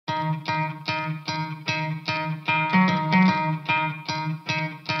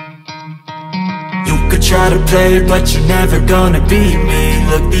try to play, but you're never gonna beat me.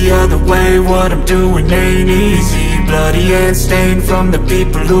 Look the other way, what I'm doing ain't easy. Bloody hands stained from the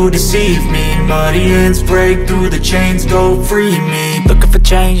people who deceive me. Muddy hands break through the chains, go free me. Looking for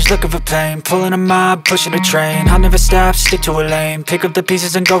change, looking for pain, pulling a mob, pushing a train. I'll never stop, stick to a lane, pick up the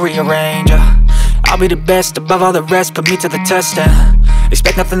pieces and go rearrange. I'll be the best above all the rest, put me to the test and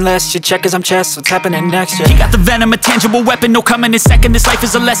expect nothing less, you check as I'm chess, what's happening next, yeah. He got the venom, a tangible weapon, no coming in second. This life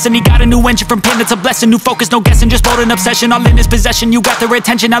is a lesson, he got a new engine from pain, it's a blessing. New focus, no guessing, just bold and obsession, all in his possession. You got their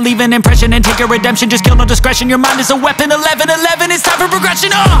attention, I'll leave an impression and take a redemption. Just kill, no discretion, your mind is a weapon. 11-11, it's time for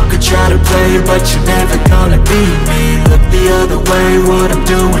progression, You could try to play, but you're never gonna beat me. Look the other way, what I'm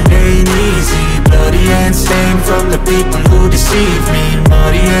doing ain't easy. Bloody hands stained from the people who deceive me.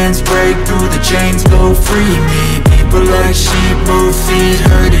 Muddy hands break through the chains, go free me. People like sheep move feet,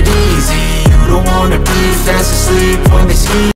 hurting